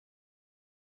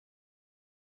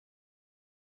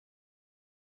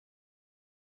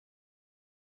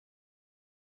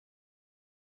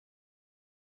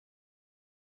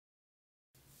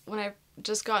when I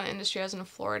just got in the industry, I was in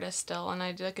Florida still, and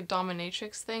I did like a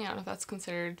dominatrix thing. I don't know if that's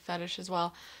considered fetish as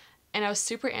well. And I was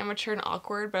super amateur and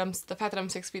awkward, but the fact that I'm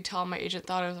 6 feet tall, my agent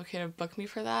thought it was okay to book me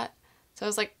for that. So I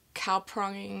was like cow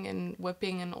pronging and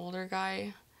whipping an older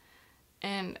guy,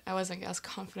 and I wasn't as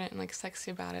confident and like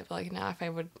sexy about it. But like now, if I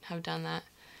would have done that,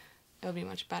 it would be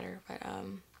much better. But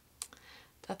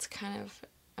that's kind of,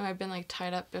 and I've been like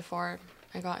tied up before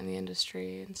I got in the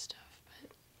industry and stuff.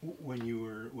 When you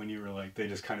were like, they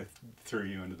just kind of threw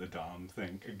you into the dom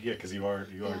thing, yeah, because you are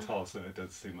tall, so it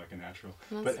does seem like a natural.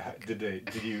 But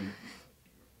did you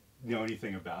know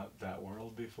anything about that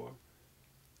world before?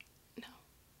 No.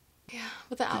 Yeah,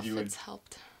 but the outfits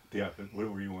helped. The outfit. What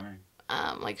were you wearing?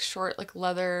 Like short, like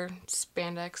leather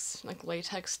spandex, like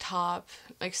latex top,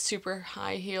 like super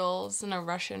high heels, and a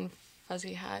Russian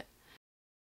fuzzy hat.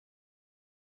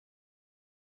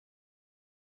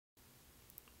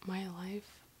 My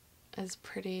life is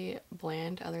pretty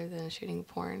bland other than shooting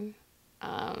porn.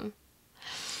 As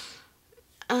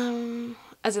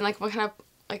in like what kind of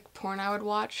like porn I would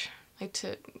watch, like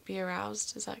to be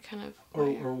aroused. Is that kind of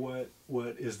or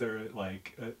what is there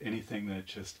like anything that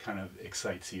just kind of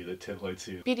excites you, that titillates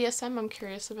you? BDSM I'm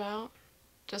curious about,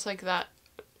 just like that,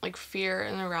 like fear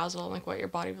and arousal, like what your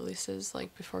body releases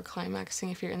like before climaxing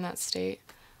if you're in that state.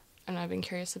 And I've been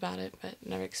curious about it, but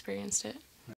never experienced it.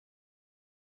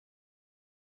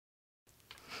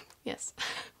 Yes.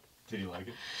 Did you like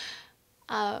it?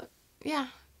 Yeah,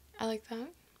 I like that.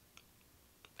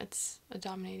 It's a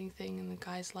dominating thing and the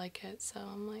guys like it, so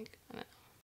I'm like, I don't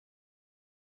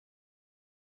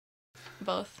know.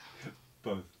 Both.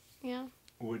 Both. Yeah.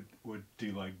 Do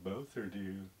you like both, or do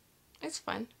you? It's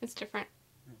fun. It's different.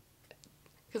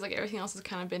 Because like everything else has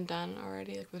kind of been done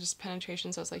already, like with just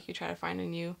penetration, so it's like you try to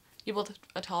find you build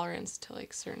a tolerance to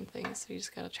like certain things, so you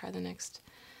just gotta try the next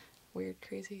weird,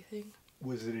 crazy thing.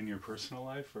 Was it in your personal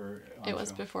life or on It was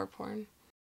film? before porn.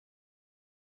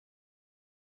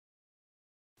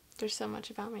 There's so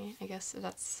much about me. I guess if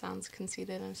that sounds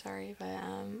conceited, I'm sorry, but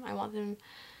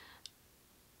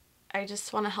I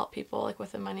just want to help people like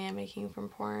with the money I'm making from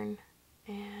porn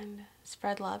and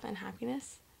spread love and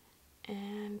happiness.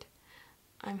 And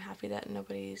I'm happy that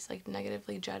nobody's like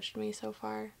negatively judged me so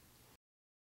far.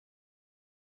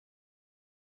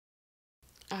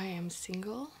 I am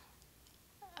single.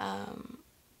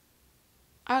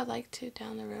 I would like to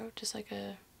down the road, just like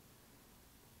if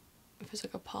it's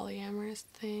like a polyamorous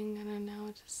thing, I don't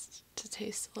know, just to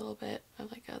taste a little bit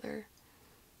of like other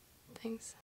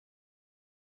things.